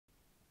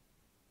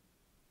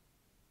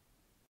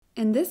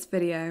In this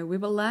video, we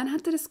will learn how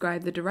to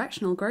describe the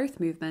directional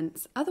growth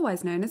movements,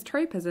 otherwise known as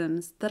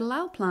tropisms, that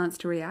allow plants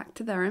to react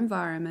to their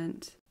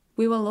environment.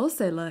 We will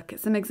also look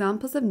at some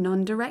examples of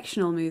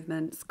non-directional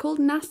movements called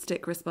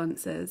nastic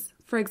responses,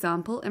 for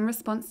example in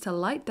response to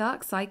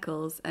light-dark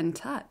cycles and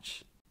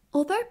touch.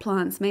 Although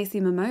plants may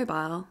seem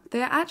immobile,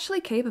 they are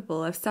actually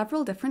capable of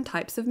several different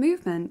types of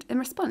movement in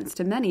response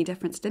to many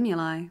different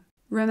stimuli.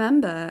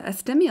 Remember, a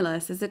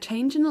stimulus is a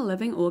change in a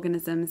living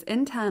organism's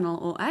internal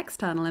or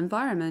external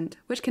environment,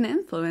 which can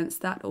influence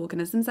that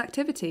organism's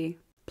activity.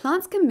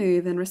 Plants can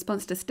move in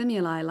response to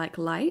stimuli like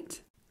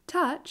light,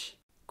 touch,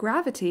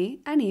 gravity,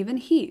 and even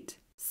heat.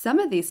 Some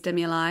of these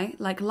stimuli,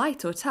 like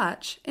light or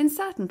touch, in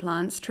certain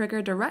plants trigger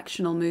a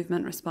directional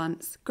movement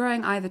response,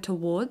 growing either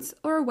towards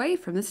or away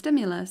from the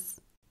stimulus.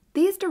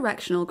 These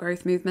directional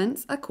growth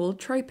movements are called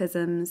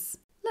tropisms.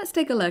 Let's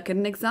take a look at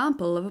an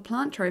example of a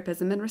plant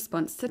tropism in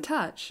response to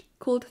touch,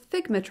 called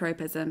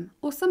thigmotropism,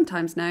 or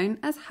sometimes known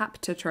as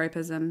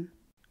haptotropism.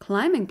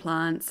 Climbing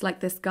plants, like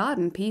this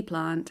garden pea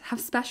plant,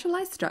 have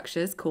specialized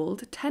structures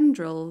called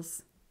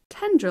tendrils.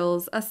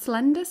 Tendrils are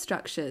slender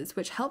structures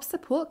which help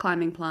support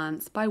climbing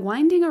plants by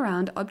winding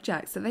around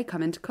objects that they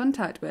come into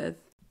contact with.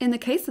 In the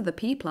case of the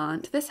pea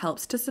plant, this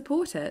helps to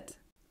support it.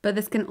 But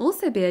this can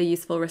also be a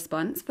useful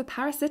response for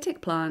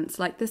parasitic plants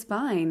like this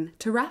vine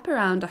to wrap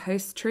around a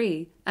host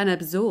tree and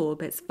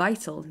absorb its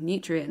vital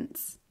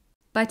nutrients.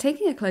 By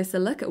taking a closer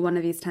look at one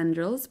of these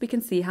tendrils, we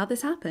can see how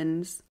this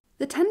happens.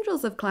 The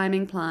tendrils of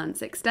climbing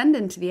plants extend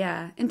into the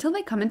air until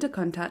they come into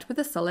contact with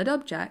a solid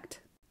object,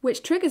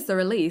 which triggers the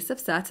release of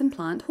certain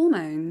plant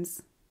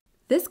hormones.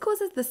 This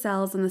causes the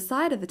cells on the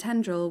side of the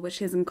tendril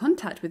which is in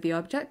contact with the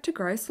object to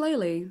grow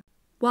slowly,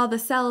 while the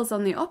cells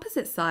on the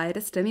opposite side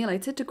are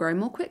stimulated to grow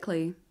more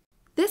quickly.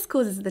 This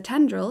causes the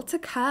tendril to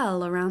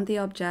curl around the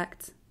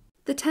object.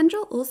 The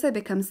tendril also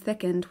becomes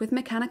thickened with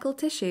mechanical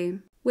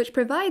tissue, which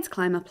provides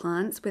climber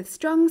plants with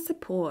strong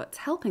support,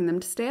 helping them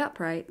to stay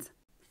upright.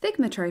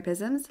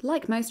 Thigmotropisms,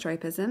 like most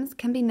tropisms,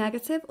 can be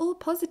negative or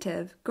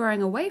positive,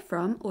 growing away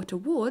from or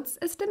towards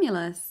a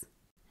stimulus.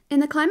 In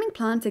the climbing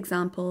plant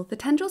example, the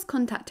tendrils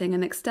contacting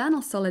an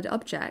external solid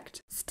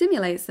object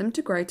stimulates them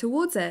to grow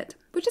towards it,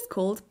 which is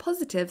called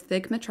positive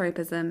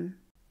thigmotropism.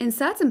 In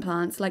certain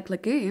plants, like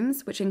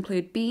legumes, which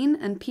include bean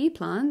and pea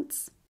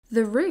plants,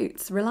 the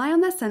roots rely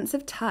on their sense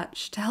of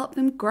touch to help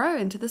them grow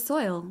into the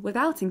soil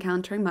without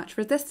encountering much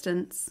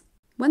resistance.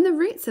 When the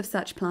roots of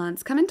such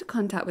plants come into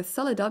contact with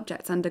solid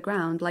objects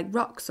underground, like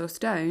rocks or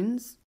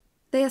stones,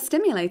 they are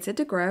stimulated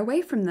to grow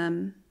away from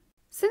them.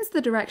 Since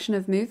the direction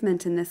of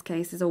movement in this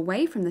case is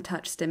away from the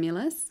touch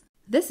stimulus,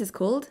 this is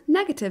called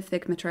negative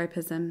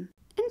thigmotropism.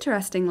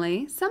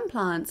 Interestingly, some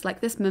plants,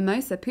 like this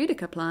Mimosa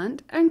pudica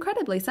plant, are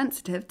incredibly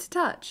sensitive to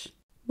touch.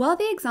 While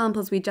the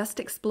examples we just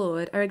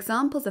explored are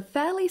examples of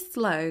fairly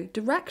slow,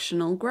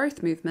 directional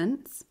growth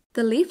movements,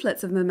 the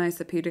leaflets of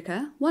Mimosa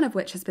pudica, one of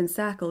which has been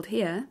circled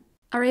here,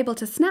 are able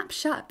to snap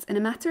shut in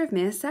a matter of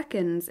mere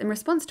seconds in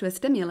response to a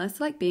stimulus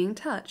like being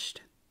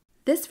touched.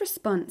 This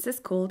response is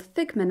called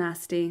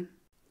thigmonasty.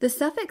 The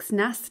suffix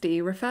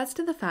nasty refers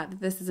to the fact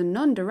that this is a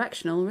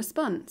non-directional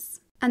response,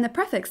 and the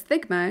prefix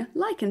thigmo,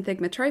 like in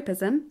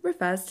thigmotropism,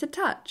 refers to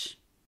touch.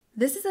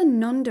 This is a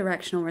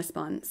non-directional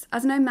response,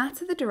 as no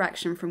matter the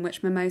direction from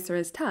which mimosa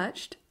is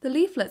touched, the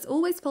leaflets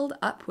always fold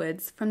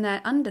upwards from their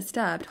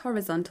undisturbed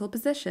horizontal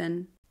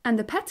position, and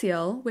the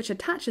petiole, which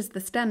attaches the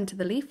stem to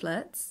the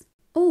leaflets,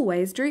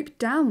 always droop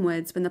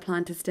downwards when the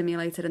plant is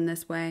stimulated in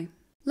this way.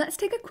 Let's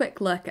take a quick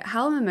look at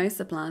how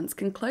mimosa plants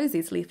can close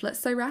these leaflets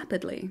so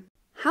rapidly.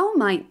 How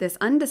might this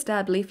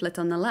undisturbed leaflet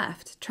on the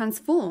left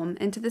transform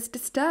into this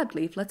disturbed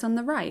leaflet on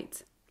the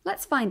right?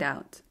 Let's find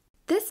out.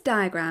 This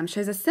diagram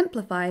shows a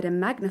simplified and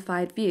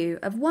magnified view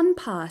of one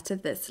part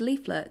of this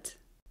leaflet.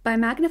 By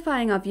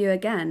magnifying our view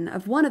again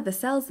of one of the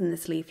cells in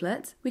this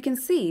leaflet, we can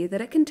see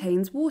that it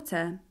contains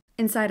water,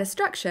 inside a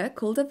structure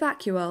called a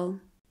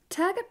vacuole.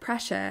 Turgor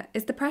pressure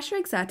is the pressure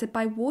exerted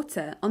by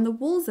water on the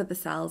walls of the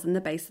cells in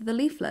the base of the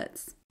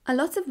leaflets. A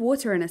lot of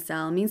water in a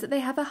cell means that they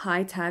have a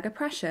high turgor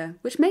pressure,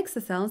 which makes the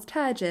cells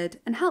turgid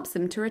and helps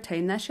them to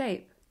retain their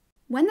shape.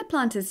 When the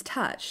plant is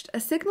touched, a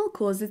signal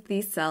causes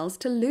these cells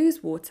to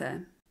lose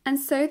water, and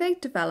so they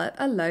develop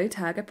a low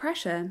turgor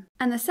pressure,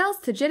 and the cell's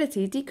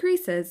turgidity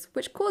decreases,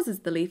 which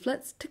causes the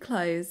leaflets to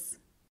close.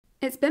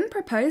 It's been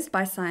proposed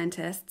by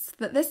scientists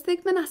that this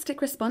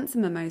thigmonastic response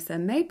in mimosa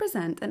may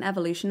present an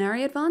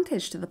evolutionary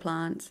advantage to the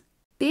plant.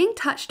 Being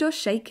touched or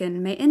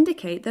shaken may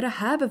indicate that a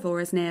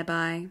herbivore is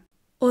nearby,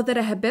 or that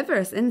a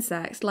herbivorous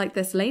insect like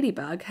this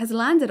ladybug has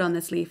landed on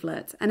this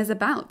leaflet and is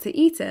about to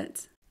eat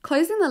it.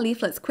 Closing the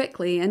leaflets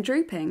quickly and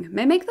drooping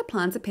may make the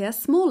plant appear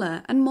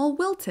smaller and more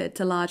wilted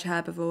to large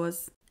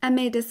herbivores, and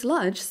may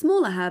dislodge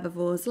smaller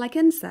herbivores like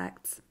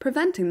insects,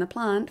 preventing the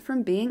plant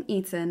from being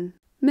eaten.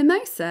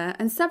 Mimosa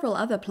and several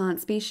other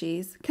plant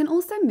species can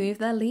also move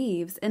their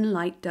leaves in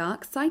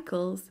light-dark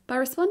cycles by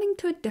responding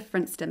to a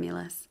different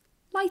stimulus,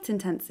 light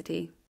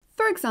intensity.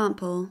 For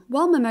example,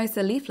 while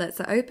mimosa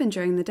leaflets are open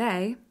during the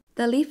day,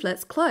 their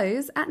leaflets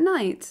close at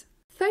night.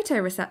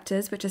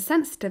 Photoreceptors, which are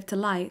sensitive to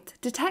light,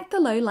 detect the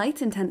low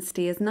light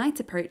intensity as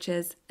night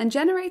approaches and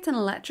generate an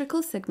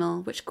electrical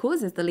signal which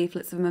causes the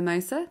leaflets of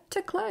mimosa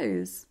to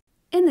close.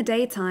 In the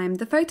daytime,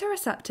 the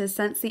photoreceptors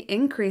sense the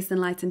increase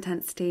in light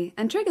intensity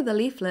and trigger the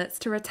leaflets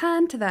to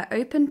return to their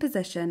open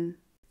position.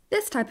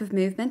 This type of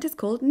movement is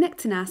called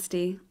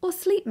nyctinasty, or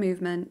sleep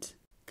movement.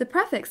 The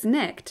prefix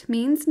nict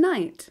means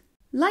night.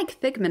 Like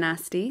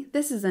thigmonasty,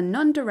 this is a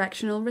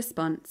non-directional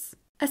response.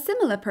 A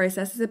similar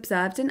process is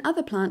observed in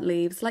other plant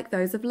leaves like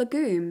those of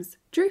legumes,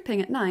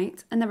 drooping at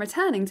night and then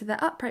returning to their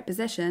upright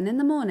position in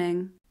the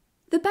morning.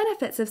 The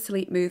benefits of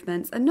sleep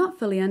movements are not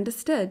fully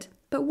understood,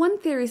 but one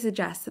theory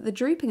suggests that the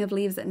drooping of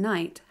leaves at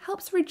night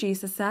helps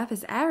reduce the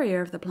surface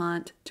area of the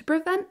plant to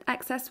prevent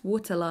excess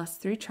water loss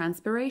through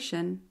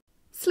transpiration.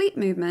 Sleep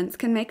movements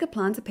can make a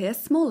plant appear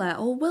smaller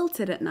or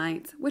wilted at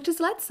night, which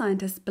has led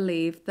scientists to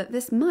believe that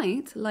this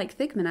might, like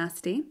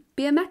thigmonasty,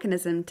 be a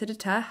mechanism to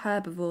deter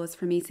herbivores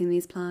from eating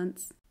these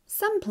plants.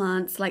 Some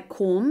plants, like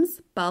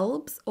corms,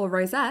 bulbs, or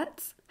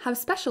rosettes, have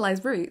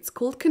specialized roots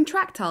called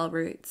contractile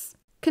roots.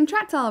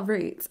 Contractile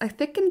roots are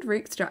thickened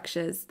root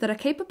structures that are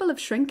capable of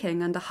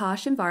shrinking under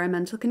harsh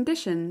environmental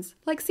conditions,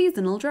 like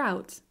seasonal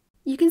drought.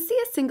 You can see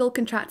a single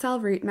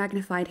contractile root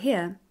magnified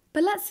here,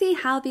 but let's see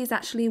how these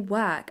actually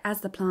work as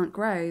the plant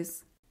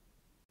grows.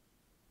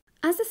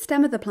 As the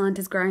stem of the plant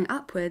is growing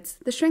upwards,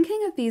 the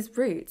shrinking of these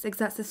roots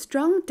exerts a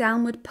strong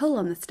downward pull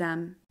on the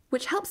stem,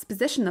 which helps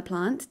position the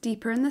plant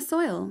deeper in the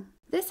soil.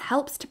 This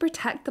helps to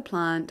protect the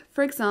plant,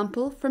 for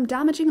example, from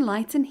damaging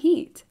light and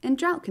heat in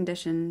drought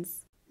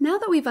conditions. Now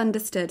that we've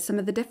understood some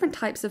of the different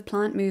types of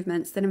plant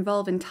movements that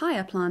involve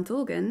entire plant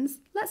organs,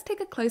 let's take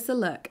a closer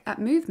look at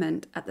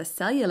movement at the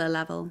cellular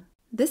level.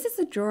 This is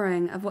a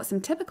drawing of what some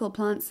typical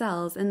plant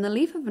cells in the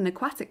leaf of an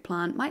aquatic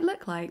plant might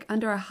look like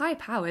under a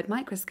high-powered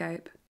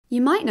microscope.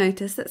 You might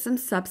notice that some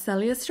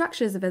subcellular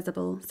structures are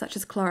visible, such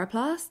as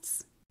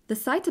chloroplasts, the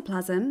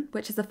cytoplasm,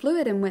 which is a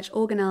fluid in which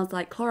organelles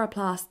like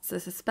chloroplasts are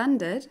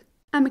suspended,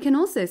 and we can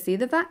also see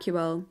the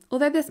vacuole,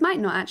 although this might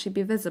not actually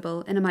be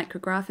visible in a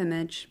micrograph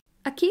image.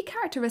 A key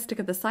characteristic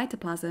of the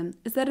cytoplasm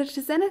is that it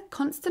is in a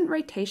constant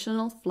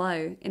rotational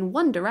flow in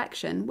one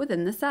direction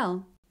within the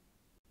cell.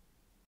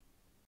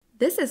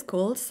 This is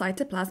called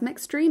cytoplasmic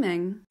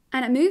streaming,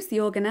 and it moves the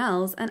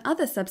organelles and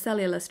other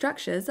subcellular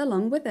structures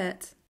along with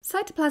it.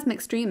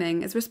 Cytoplasmic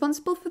streaming is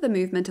responsible for the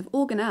movement of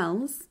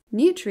organelles,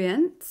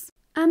 nutrients,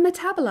 and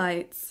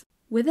metabolites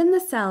within the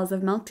cells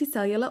of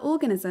multicellular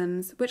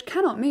organisms, which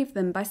cannot move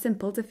them by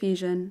simple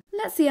diffusion.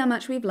 Let's see how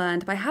much we've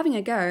learned by having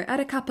a go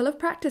at a couple of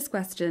practice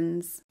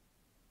questions.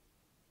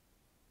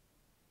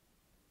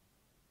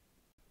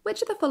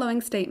 Which of the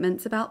following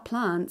statements about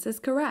plants is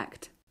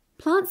correct?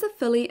 Plants are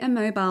fully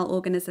immobile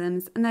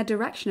organisms and their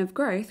direction of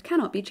growth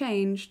cannot be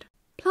changed.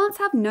 Plants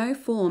have no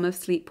form of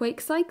sleep-wake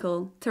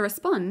cycle to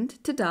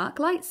respond to dark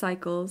light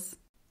cycles.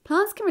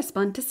 Plants can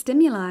respond to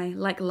stimuli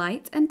like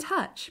light and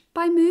touch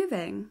by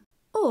moving.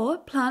 Or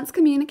plants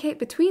communicate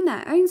between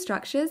their own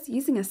structures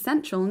using a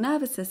central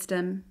nervous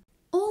system.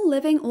 All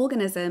living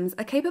organisms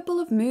are capable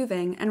of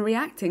moving and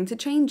reacting to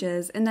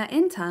changes in their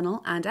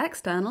internal and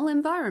external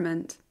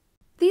environment.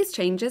 These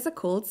changes are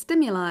called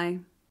stimuli.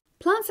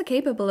 Plants are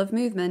capable of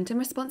movement in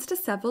response to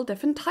several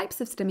different types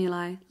of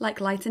stimuli,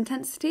 like light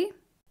intensity,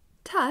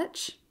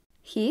 touch,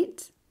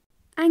 heat,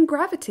 and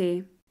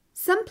gravity.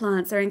 Some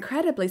plants are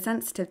incredibly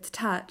sensitive to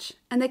touch,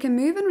 and they can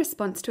move in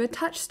response to a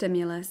touch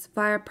stimulus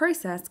via a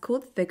process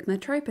called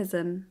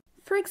thigmotropism.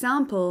 For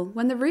example,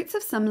 when the roots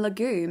of some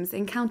legumes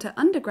encounter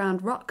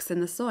underground rocks in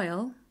the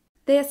soil,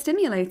 they are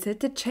stimulated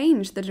to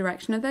change the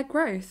direction of their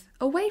growth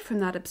away from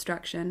that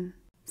obstruction.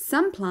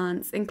 Some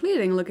plants,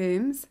 including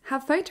legumes,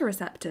 have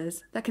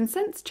photoreceptors that can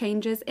sense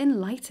changes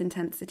in light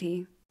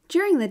intensity.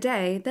 During the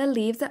day, their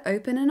leaves are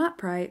open and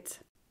upright.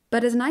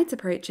 But as night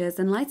approaches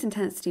and light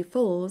intensity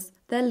falls,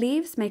 their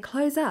leaves may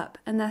close up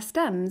and their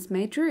stems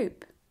may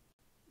droop.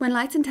 When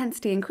light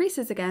intensity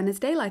increases again as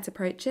daylight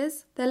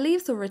approaches, their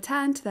leaves will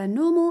return to their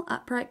normal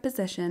upright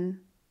position,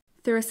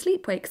 through a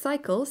sleep-wake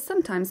cycle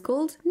sometimes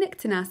called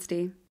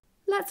nyctinasty.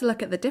 Let's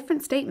look at the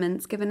different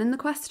statements given in the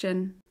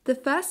question. The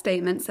first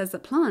statement says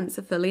that plants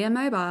are fully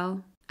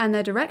immobile, and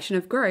their direction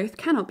of growth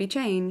cannot be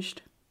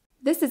changed.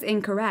 This is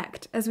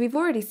incorrect, as we've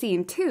already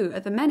seen two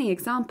of the many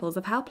examples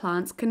of how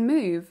plants can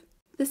move.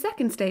 The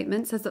second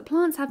statement says that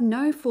plants have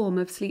no form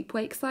of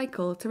sleep-wake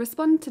cycle to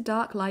respond to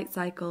dark light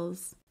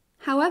cycles.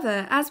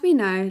 However, as we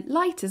know,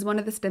 light is one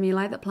of the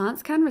stimuli that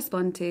plants can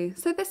respond to,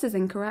 so this is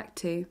incorrect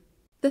too.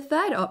 The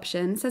third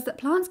option says that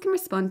plants can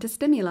respond to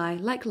stimuli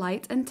like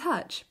light and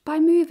touch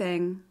by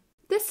moving.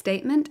 This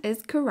statement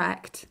is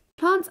correct.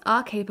 Plants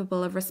are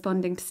capable of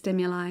responding to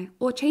stimuli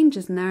or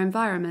changes in their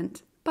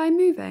environment by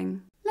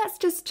moving. Let's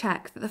just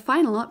check that the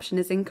final option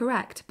is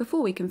incorrect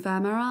before we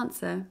confirm our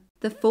answer.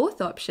 The fourth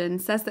option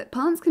says that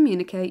plants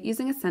communicate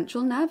using a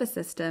central nervous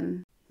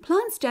system.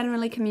 Plants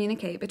generally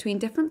communicate between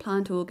different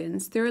plant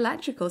organs through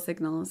electrical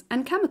signals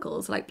and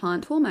chemicals like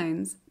plant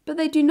hormones, but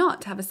they do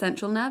not have a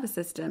central nervous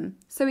system,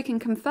 so we can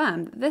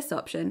confirm that this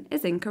option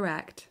is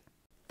incorrect.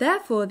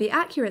 Therefore, the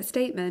accurate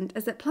statement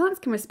is that plants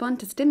can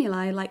respond to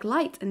stimuli like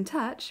light and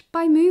touch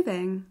by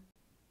moving.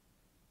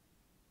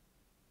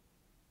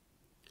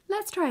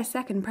 Let's try a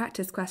second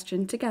practice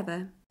question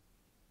together.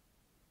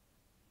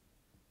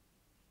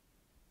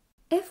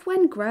 If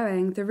when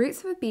growing the roots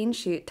of a bean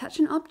shoot touch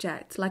an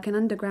object like an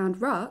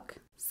underground rock,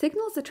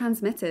 signals are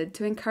transmitted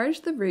to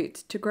encourage the root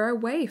to grow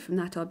away from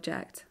that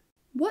object.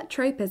 What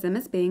tropism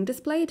is being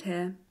displayed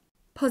here?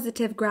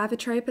 Positive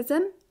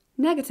gravitropism,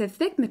 negative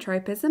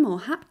thigmotropism or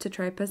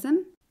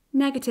haptotropism,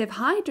 negative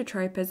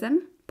hydrotropism,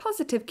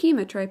 positive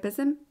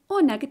chemotropism,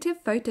 or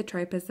negative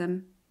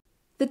phototropism.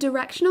 The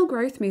directional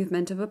growth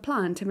movement of a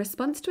plant in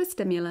response to a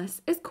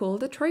stimulus is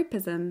called a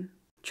tropism.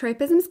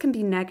 Tropisms can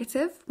be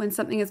negative when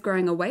something is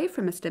growing away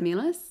from a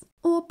stimulus,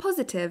 or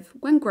positive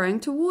when growing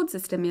towards a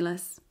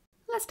stimulus.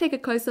 Let's take a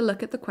closer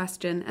look at the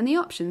question and the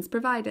options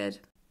provided.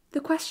 The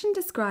question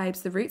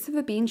describes the roots of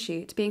a bean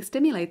shoot being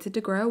stimulated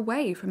to grow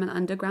away from an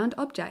underground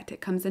object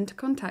it comes into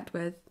contact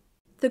with.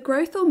 The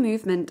growth or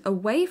movement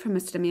away from a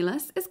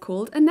stimulus is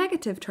called a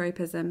negative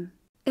tropism.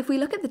 If we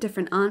look at the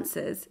different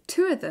answers,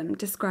 2 of them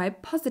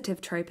describe positive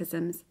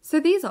tropisms, so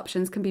these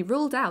options can be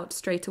ruled out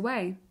straight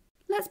away.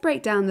 Let's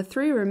break down the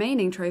 3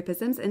 remaining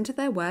tropisms into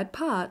their word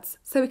parts,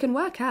 so we can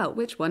work out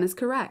which one is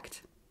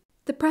correct.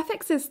 The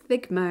prefixes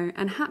thigmo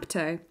and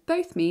hapto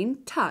both mean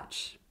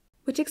touch,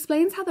 which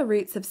explains how the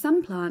roots of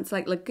some plants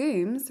like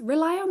legumes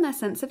rely on their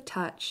sense of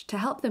touch to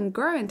help them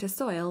grow into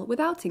soil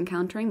without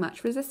encountering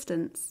much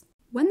resistance.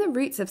 When the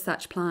roots of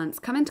such plants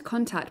come into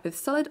contact with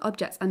solid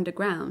objects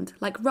underground,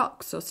 like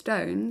rocks or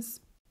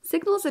stones,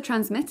 signals are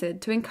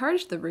transmitted to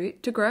encourage the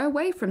root to grow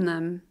away from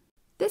them.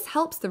 This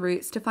helps the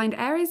roots to find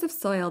areas of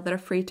soil that are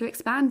free to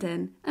expand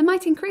in and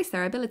might increase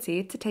their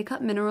ability to take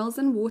up minerals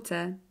and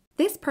water.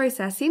 This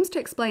process seems to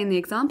explain the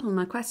example in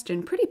our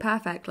question pretty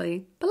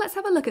perfectly, but let's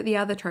have a look at the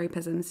other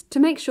tropisms to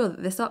make sure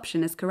that this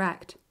option is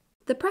correct.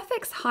 The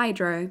prefix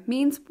hydro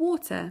means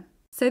water,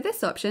 so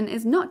this option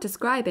is not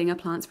describing a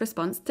plant's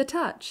response to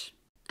touch.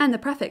 And the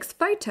prefix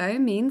photo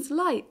means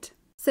light,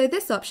 so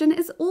this option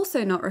is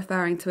also not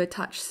referring to a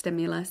touch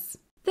stimulus.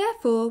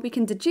 Therefore, we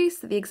can deduce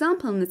that the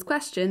example in this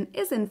question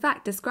is in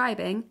fact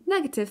describing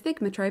negative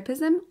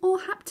thigmotropism or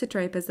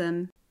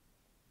haptotropism.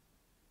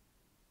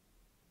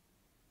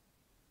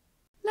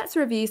 Let's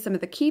review some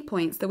of the key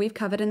points that we've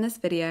covered in this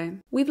video.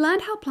 We've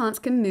learned how plants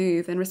can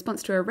move in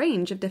response to a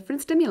range of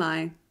different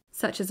stimuli,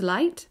 such as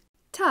light,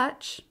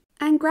 touch,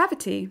 and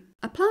gravity.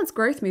 A plant's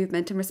growth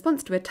movement in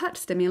response to a touch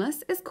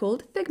stimulus is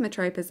called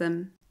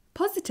thigmotropism.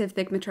 Positive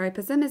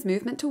thigmotropism is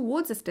movement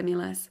towards a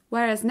stimulus,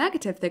 whereas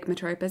negative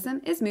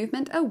thigmotropism is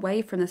movement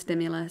away from the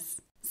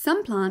stimulus.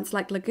 Some plants,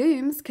 like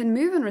legumes, can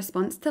move in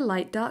response to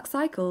light-dark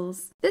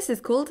cycles. This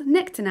is called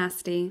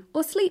nyctinasty,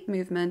 or sleep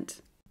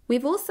movement.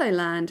 We've also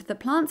learned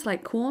that plants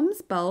like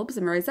corms, bulbs,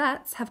 and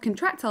rosettes have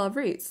contractile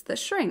roots that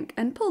shrink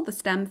and pull the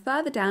stem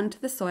further down to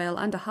the soil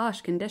under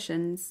harsh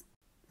conditions.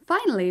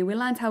 Finally, we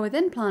learned how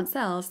within plant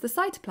cells the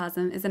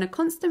cytoplasm is in a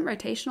constant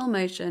rotational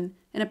motion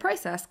in a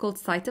process called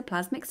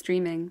cytoplasmic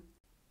streaming.